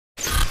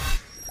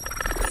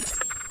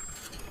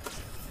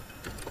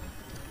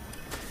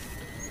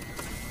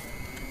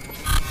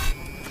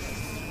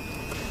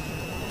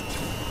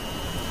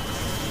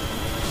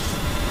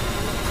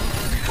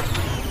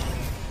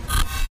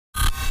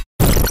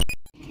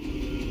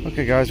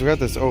Okay guys, we got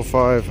this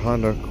 05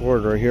 Honda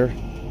Accord right here,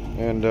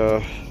 and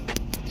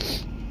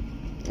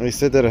they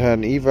said that it had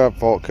an EVAP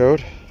fault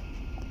code.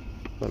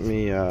 Let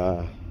me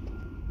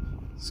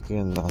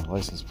scan the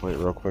license plate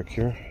real quick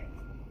here.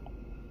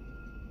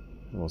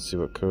 We'll see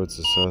what codes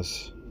this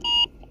says.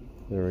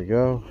 There we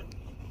go.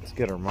 Let's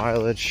get our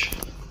mileage.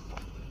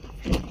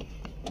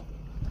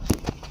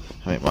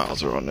 How many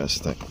miles are on this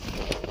thing?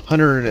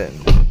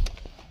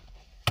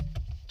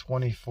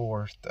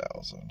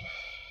 124,000.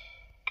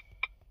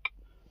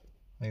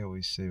 I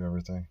always save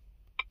everything.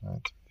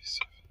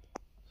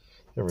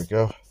 There we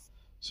go.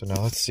 So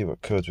now let's see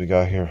what codes we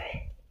got here.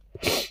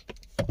 Let's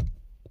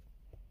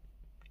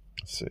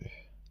see.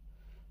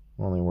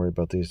 I'm only worried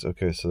about these.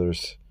 Okay, so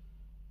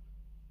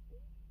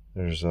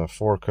there's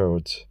 4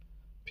 codes.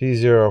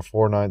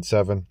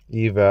 P0497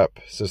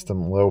 EVAP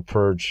system low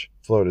purge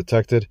flow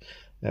detected,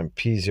 and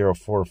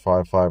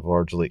P0455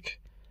 large leak.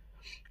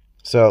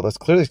 So let's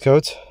clear these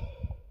codes.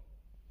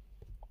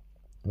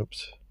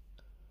 Oops.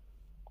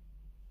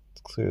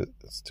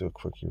 Let's do a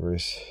quick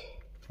erase.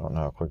 I don't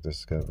know how quick this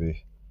is gonna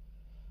be.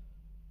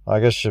 I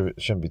guess it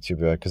shouldn't be too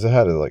bad because I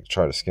had to like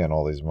try to scan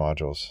all these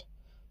modules.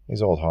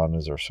 These old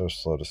Hondas are so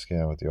slow to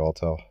scan with the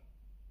Autel.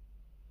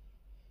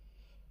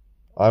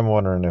 I'm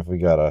wondering if we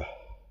got a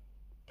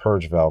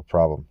purge valve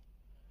problem.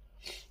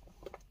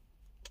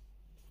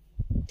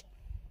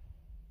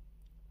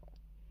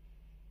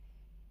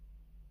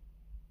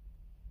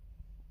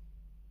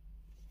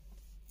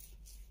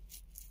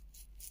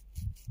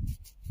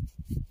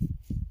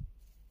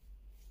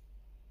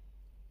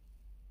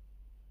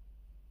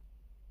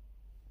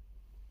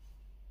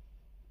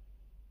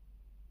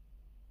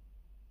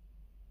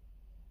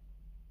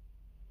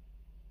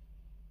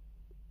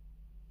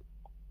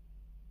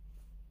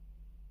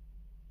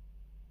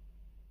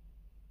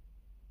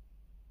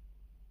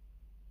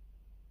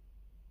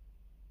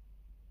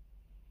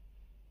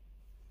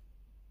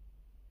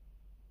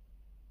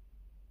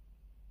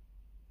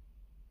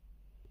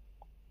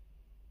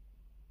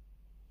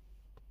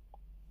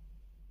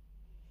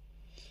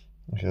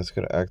 Okay, let's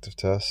go to active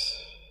tests.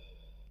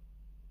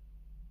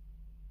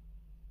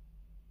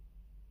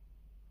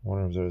 I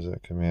wonder if there's a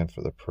command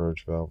for the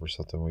purge valve or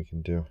something we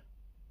can do.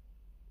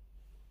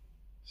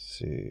 Let's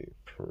see,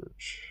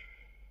 purge.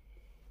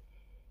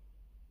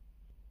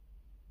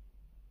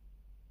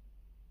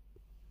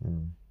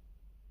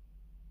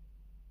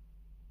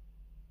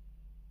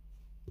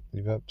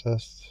 EVAP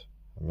test?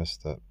 I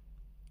missed that.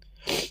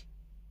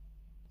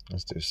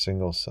 Let's do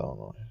single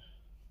solenoid.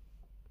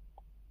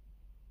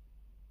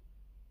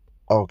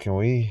 Oh, can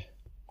we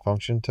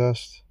function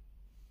test?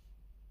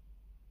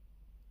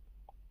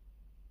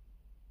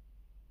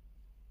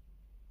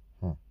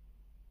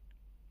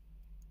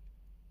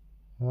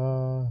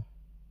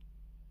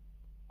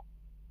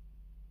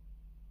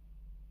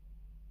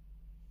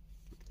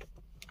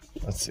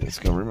 Let's see, let's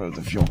go remove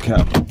the fuel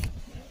cap.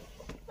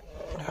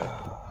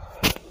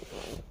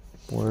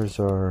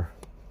 Where's our...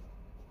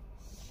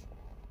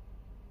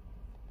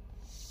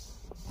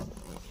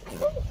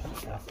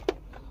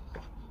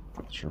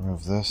 Let's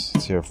remove this.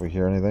 Let's hear if we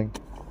hear anything.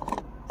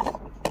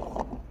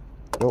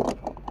 Nope.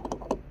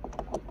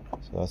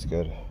 So that's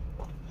good.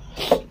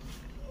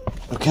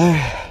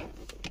 Okay.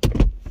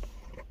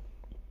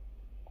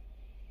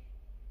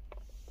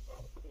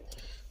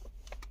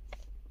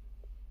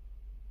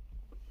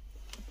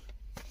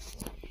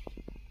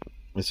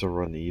 This will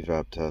run the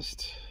EVAP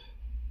test.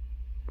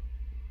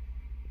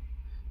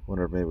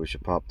 Wonder if maybe we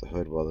should pop the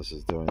hood while this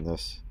is doing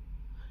this.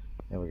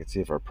 And we can see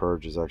if our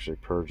purge is actually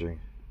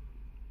purging.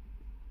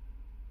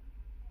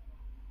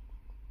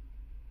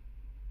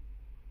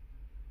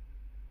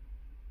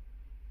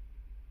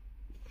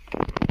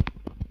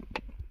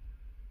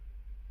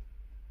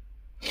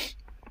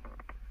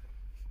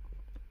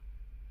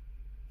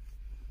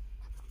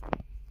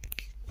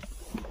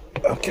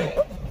 Okay.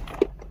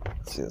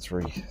 Let's see,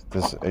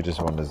 this. I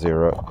just wanted to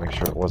zero it, make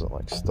sure it wasn't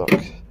like stuck.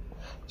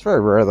 It's very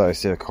rare that I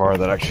see a car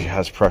that actually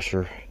has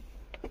pressure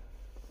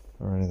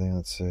or anything.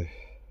 Let's see.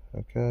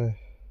 Okay.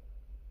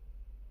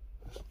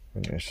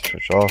 We need to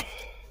switch off.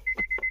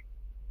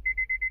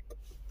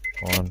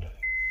 On.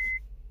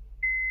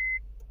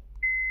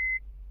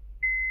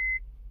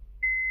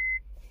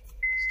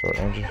 Start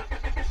engine.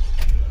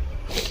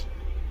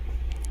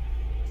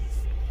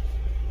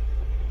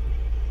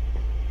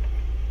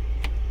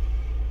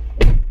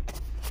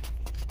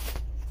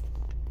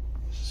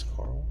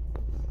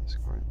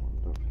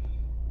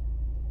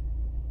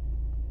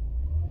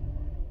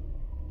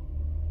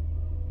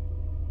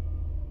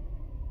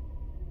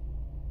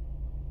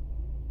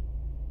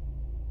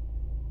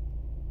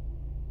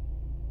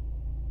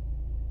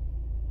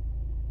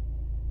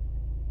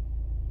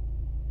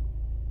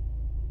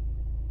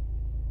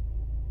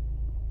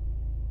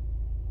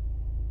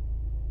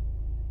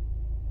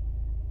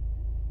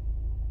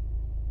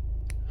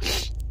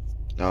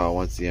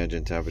 Once the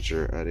engine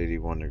temperature at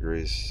 81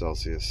 degrees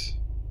Celsius.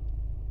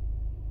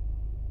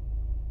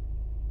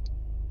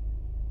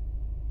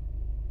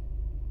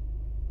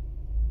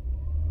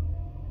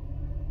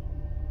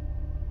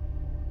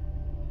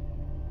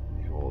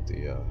 You hold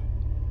the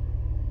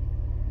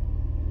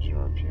Engine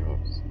RPM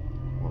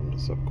up. Warm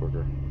this up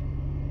quicker.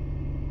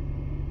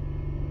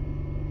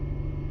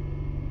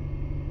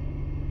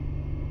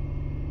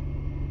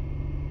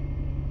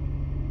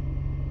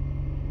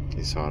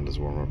 These Hondas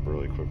warm up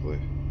really quickly.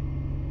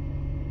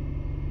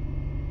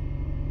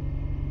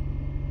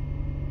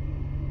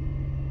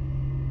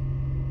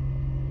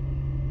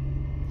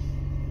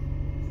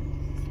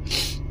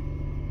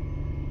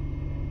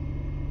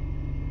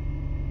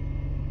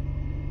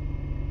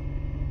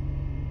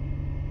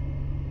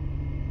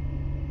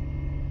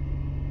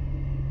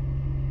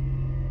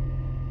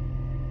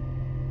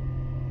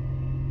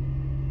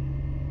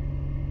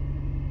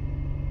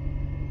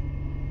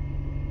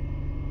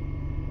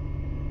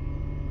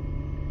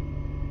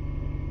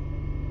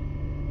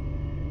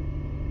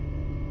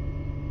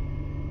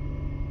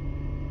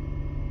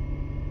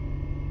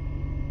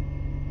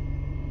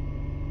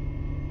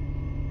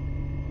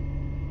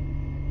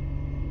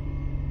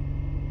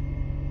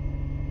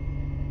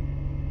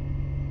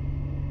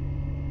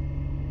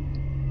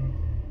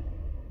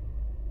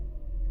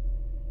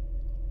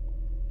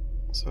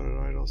 So did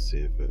I. I'll see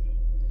if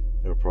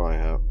it'll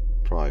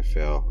probably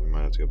fail. We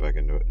might have to go back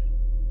into it.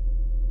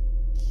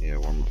 Yeah,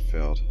 warm up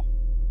failed.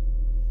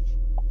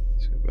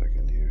 Let's go back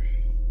in here.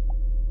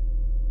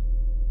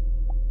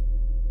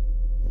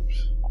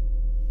 Oops.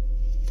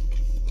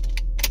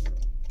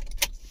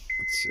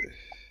 Let's see.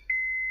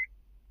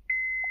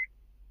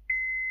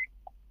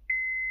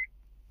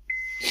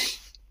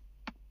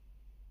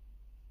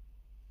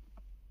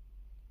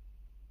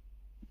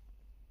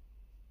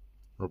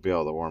 We'll be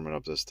able to warm it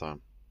up this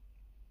time.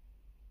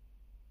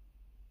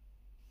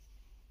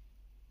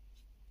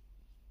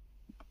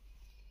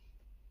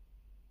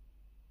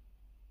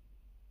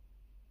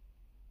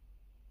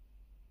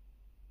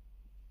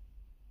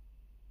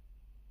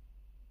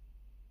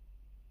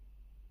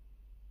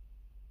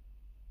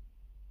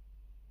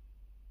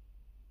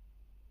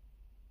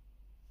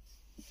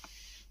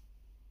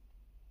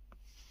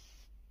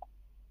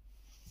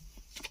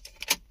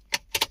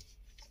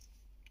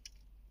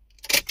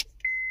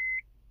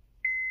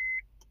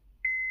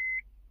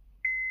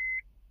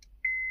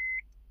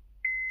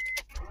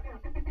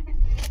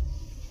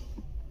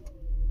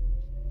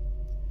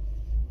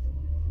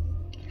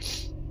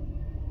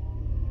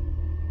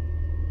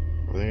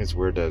 I think it's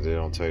weird that they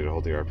don't tell you to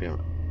hold the RPM.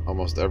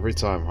 Almost every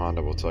time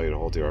Honda will tell you to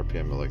hold the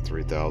RPM at like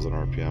 3,000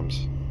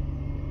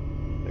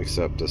 RPMs.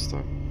 Except this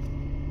time.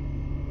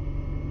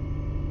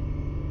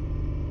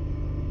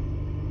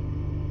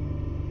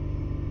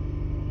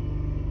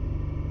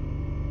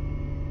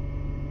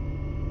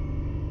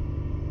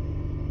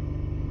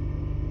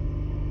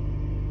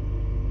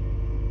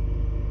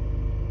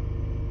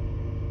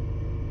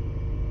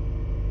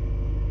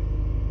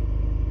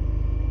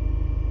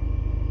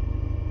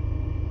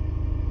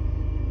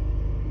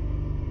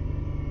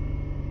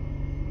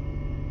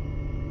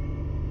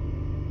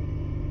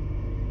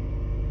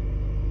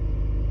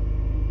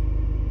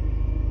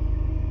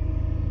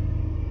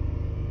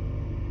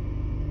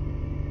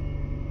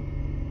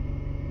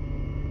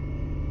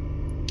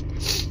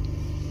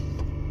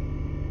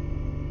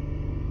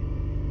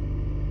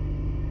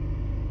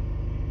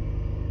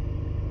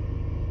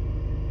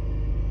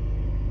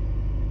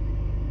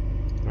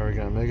 Are we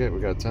gonna make it?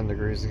 We got 10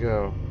 degrees to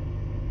go.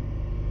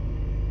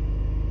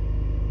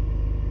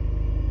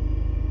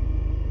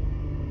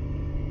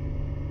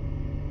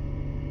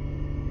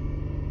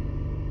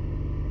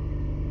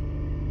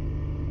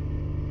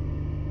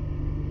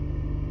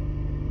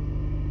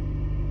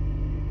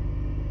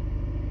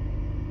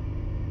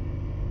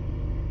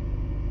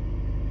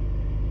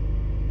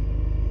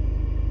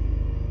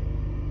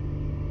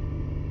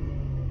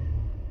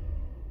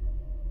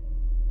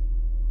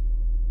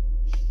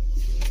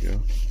 There we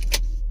go.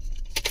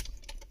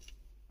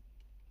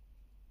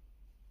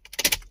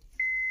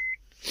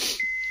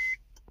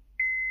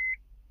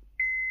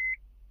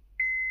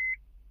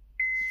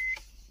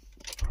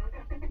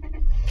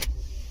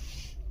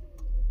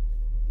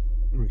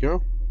 There we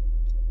go.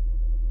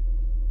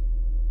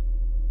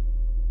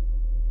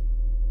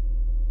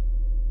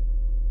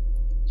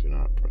 Do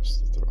not press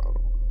the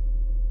throttle.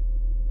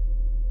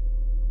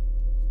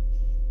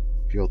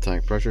 Fuel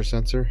tank pressure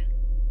sensor.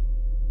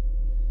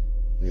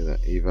 Look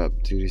at that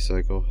EVAP duty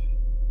cycle.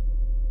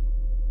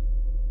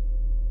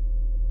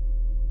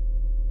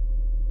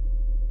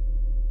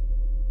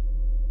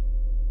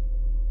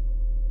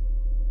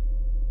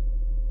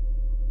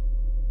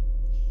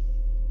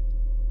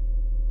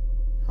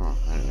 Huh,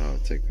 I don't know,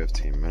 it'd take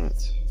 15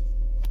 minutes.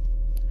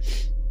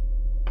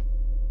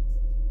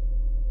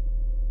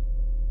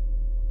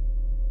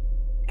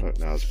 Oh,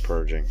 now it's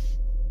purging.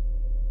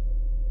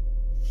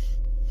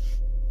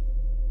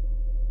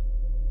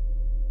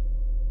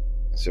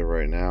 So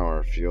right now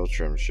our fuel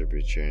trim should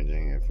be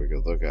changing. If we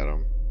could look at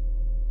them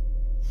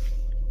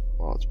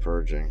while it's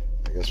purging.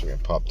 I guess we can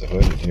pop the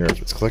hood in here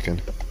if it's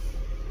clicking.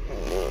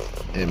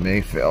 It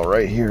may fail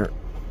right here.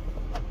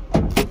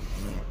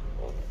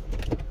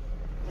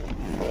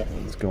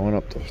 It's going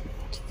up to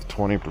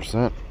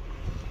 20%.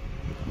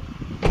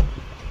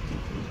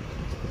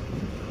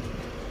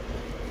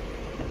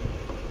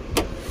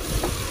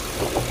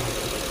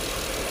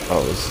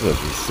 Oh, this is a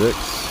V6.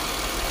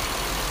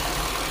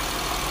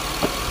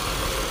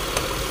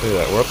 Look at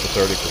that, we're up to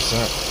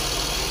 30%.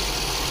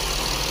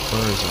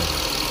 Where is it?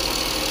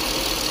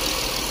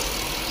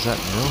 Is that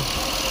new?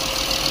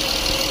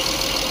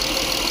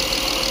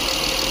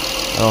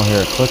 I don't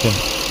hear it clicking.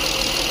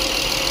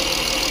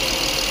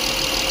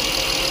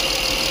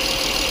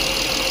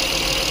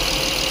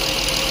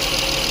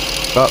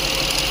 Oh,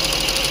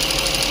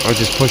 I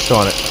just pushed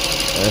on it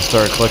and it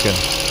started clicking.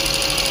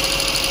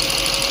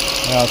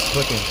 Now it's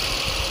clicking.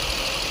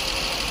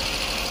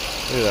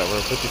 Look at that, we're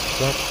at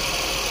 50%.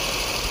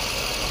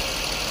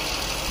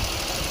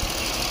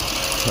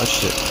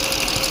 Touched it.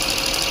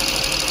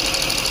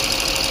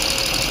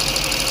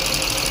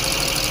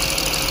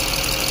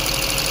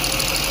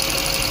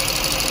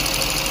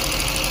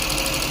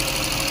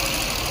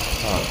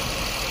 Oh.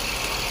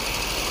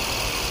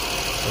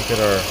 Look at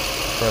our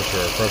pressure.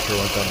 Our pressure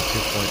went down to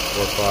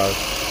 2.45.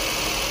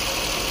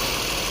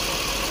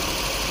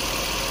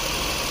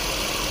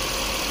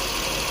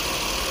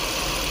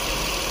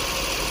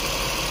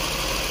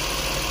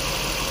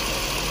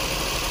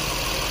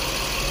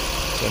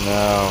 So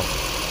now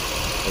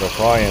it'll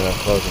probably end up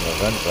closing the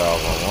vent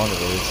valve on one of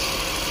these,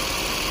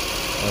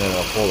 and then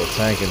it'll pull the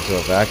tank into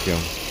a vacuum.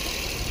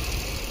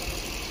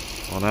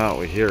 Well, now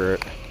we hear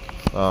it.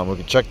 We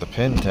can check the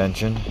pin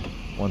tension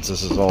once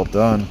this is all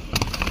done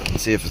and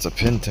see if it's a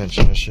pin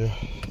tension issue.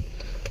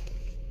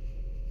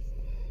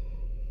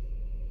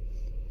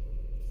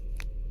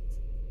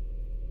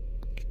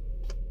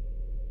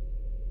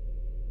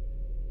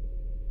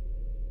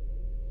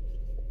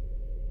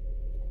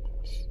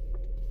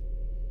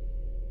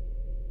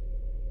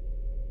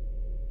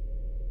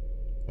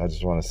 I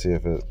just want to see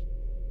if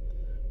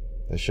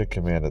they should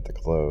command it to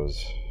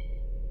close.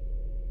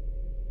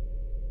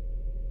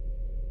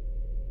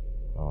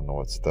 I don't know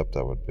what step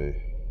that would be.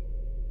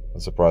 I'm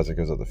surprised it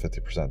goes up to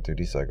 50%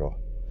 duty cycle.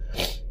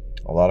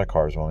 A lot of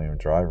cars won't even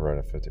drive right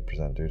at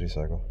 50% duty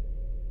cycle.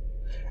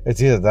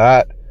 It's either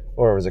that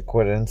or it was a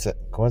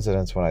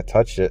coincidence when I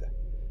touched it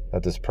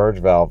that this purge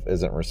valve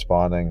isn't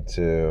responding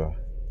to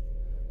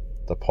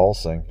the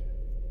pulsing.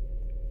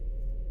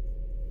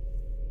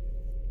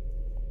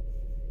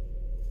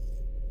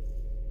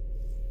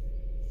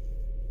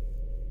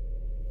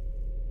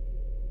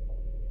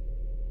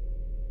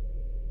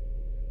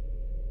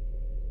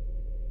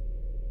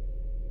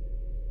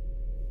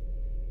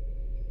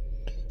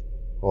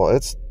 Well,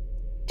 it's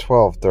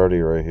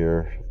 12:30 right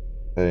here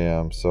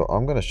a.m. So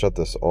I'm going to shut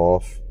this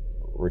off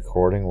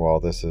recording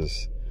while this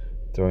is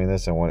doing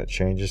this, and when it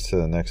changes to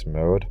the next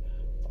mode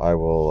I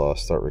will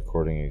start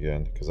recording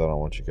again, because I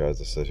don't want you guys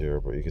to sit here.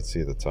 But you can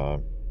see the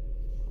time.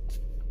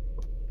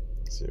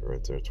 See it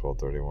right there,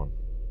 12:31.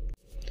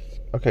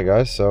 Okay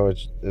guys, so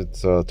it's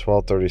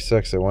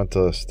 12:36. It went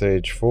to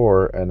stage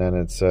 4 and then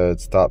it said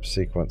stop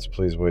sequence,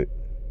 please wait.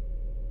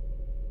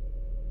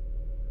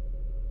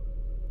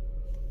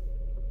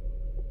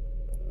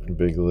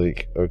 Big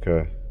leak.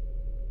 Okay,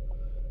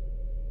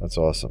 that's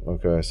awesome.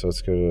 Okay, so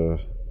let's go to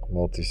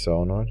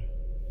multi-solenoid.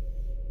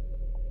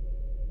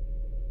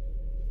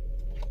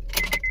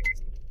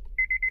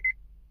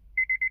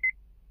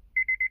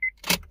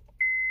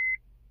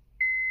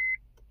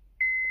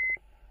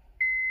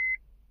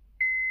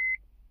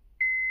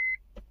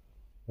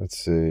 Let's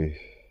see.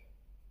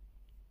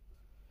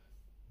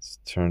 Let's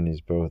turn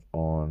these both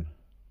on.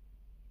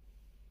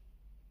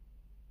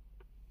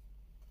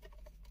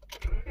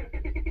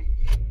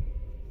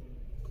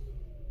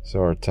 So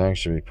our tank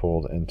should be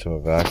pulled into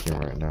a vacuum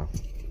right now.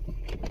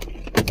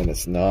 And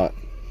it's not.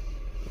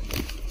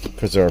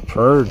 Because our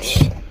purge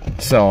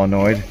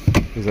solenoid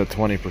is at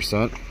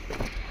 20%.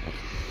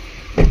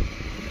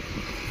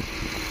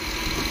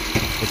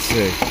 Let's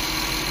see.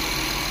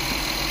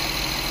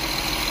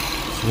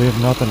 So we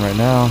have nothing right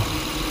now.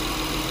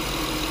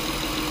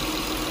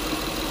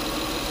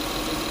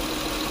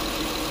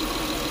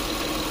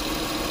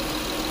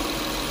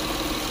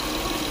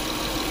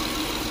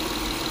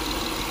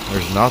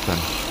 There's nothing.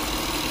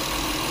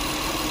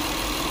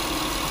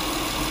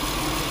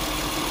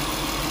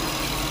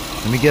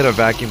 Let me get a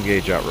vacuum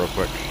gauge out real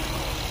quick.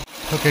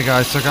 Okay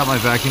guys, so I got my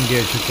vacuum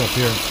gauge hooked up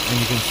here, and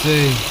you can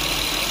see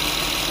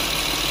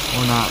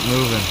we're not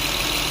moving.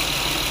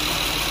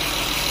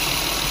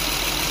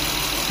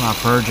 It's not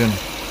purging,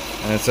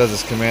 and it says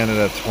it's commanded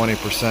at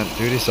 20%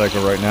 duty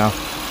cycle right now.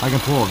 I can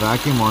pull a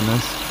vacuum on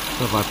this,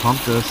 so if I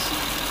pump this,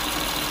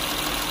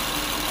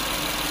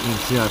 you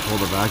can see I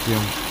pulled a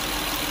vacuum.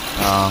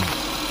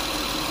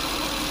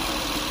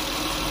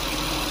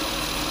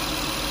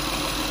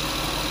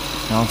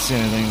 I don't see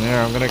anything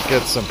there. I'm gonna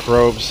get some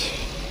probes.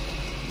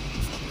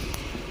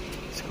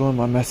 Let's go in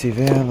my messy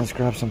van. Let's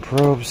grab some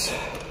probes.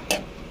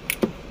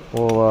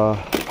 We'll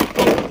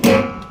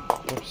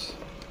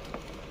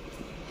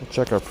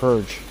check our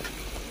purge.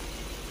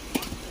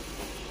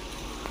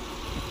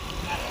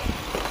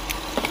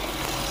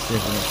 Let's see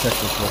if we can check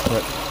this real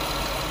quick.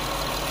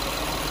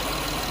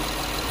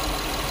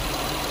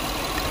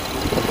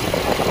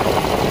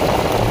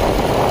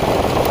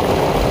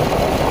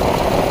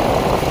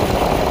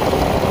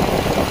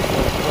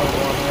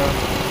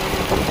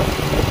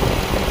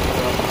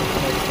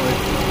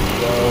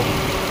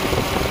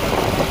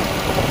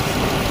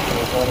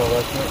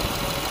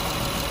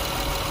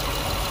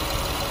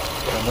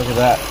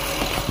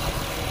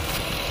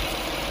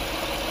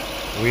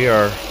 we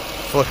are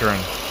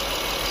flickering.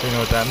 So you know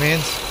what that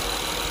means?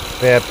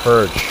 Bad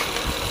purge.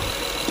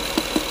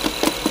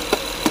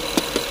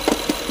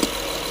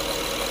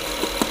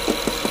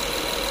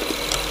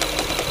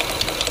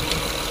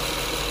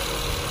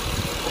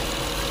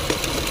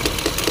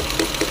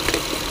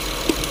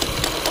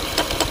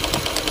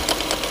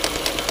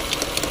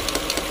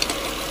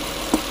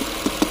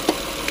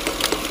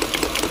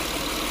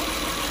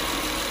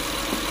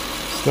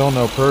 Still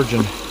no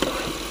purging.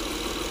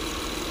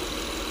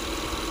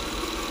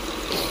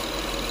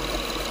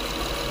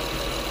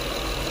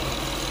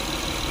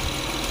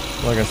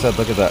 Like I said,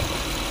 look at that.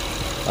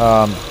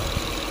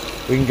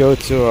 We can go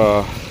to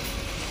a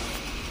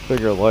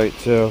bigger light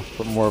too,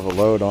 put more of a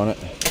load on it.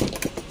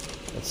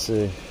 Let's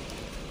see.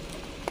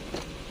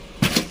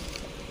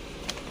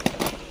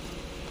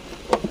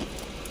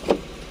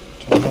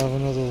 Do I have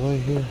another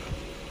light here?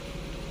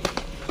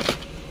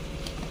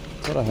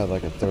 I thought I had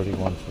like a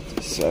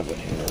 3157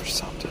 here or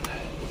something.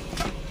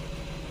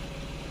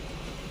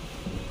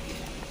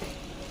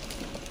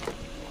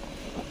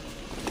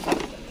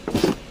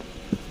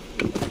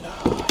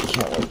 I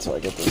can't wait till I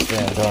get this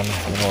van done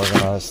and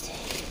organized.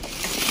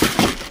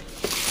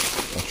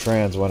 My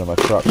trans went in my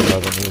truck because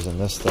I've been using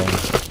this thing.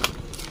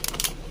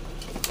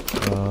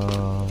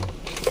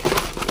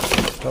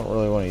 Don't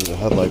really want to use a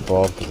headlight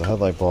bulb because the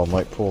headlight bulb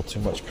might pull too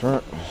much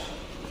current.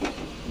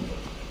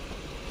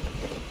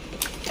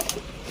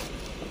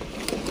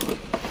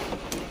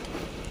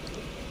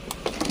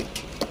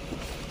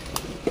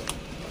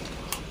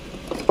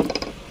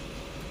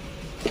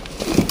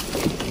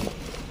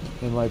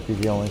 It might be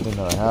the only thing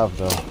that I have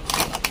though.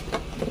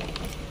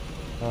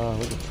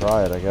 We could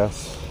try it, I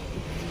guess.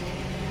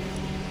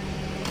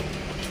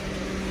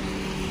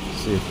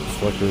 See if it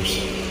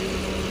flickers.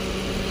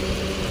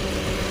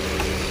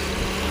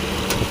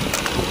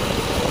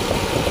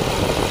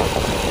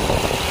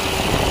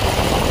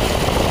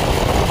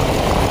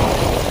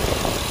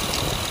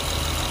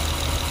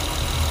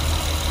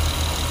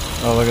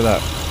 Oh, look at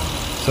that.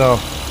 So,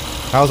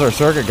 how's our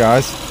circuit,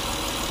 guys?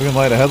 We can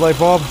light a headlight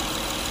bulb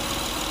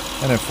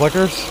and it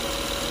flickers.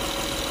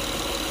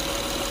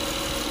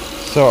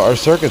 So our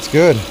circuit's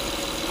good.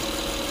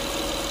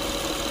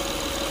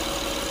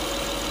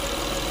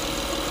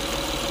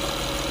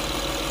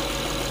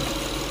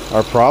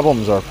 Our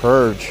problem's our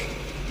purge.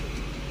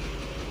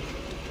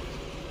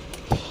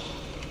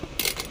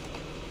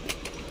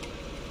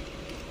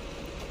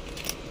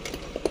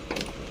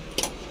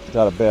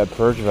 Got a bad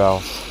purge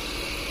valve.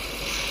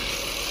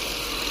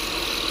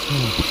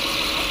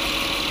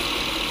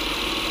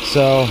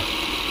 So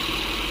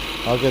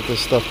I'll get this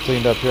stuff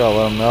cleaned up here. I'll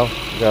let them know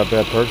we got a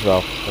bad purge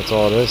valve. That's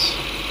all it is.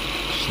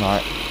 It's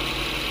not.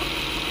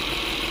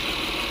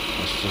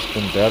 It's just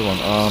been a bad one.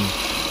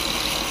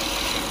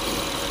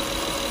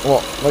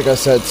 Well, like I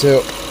said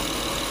too,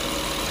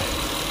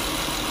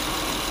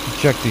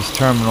 check these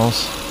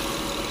terminals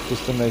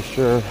just to make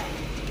sure.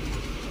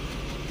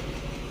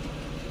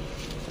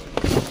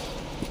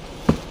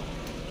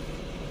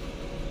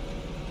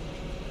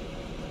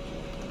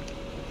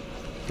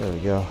 There we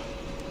go.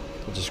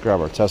 We'll just grab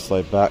our test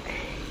light back.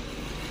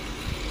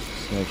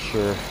 Just make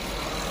sure.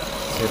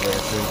 See if I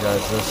can show you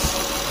guys this.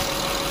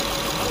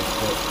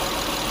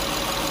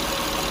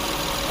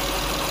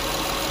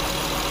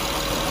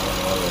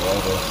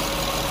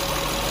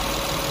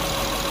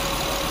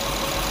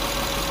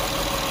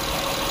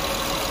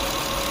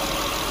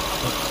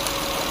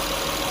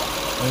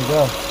 There you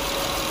go.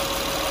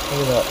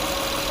 Look at that.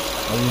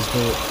 I used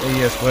the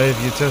AES Wave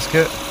Utest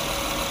kit.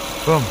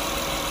 Boom.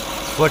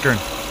 It's flickering.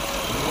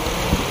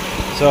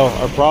 So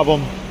our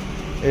problem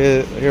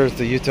is, here's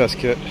the Utest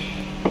kit.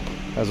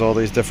 Has all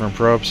these different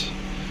probes.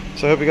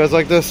 So I hope you guys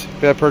like this.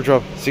 Bad purge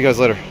valve. See you guys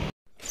later.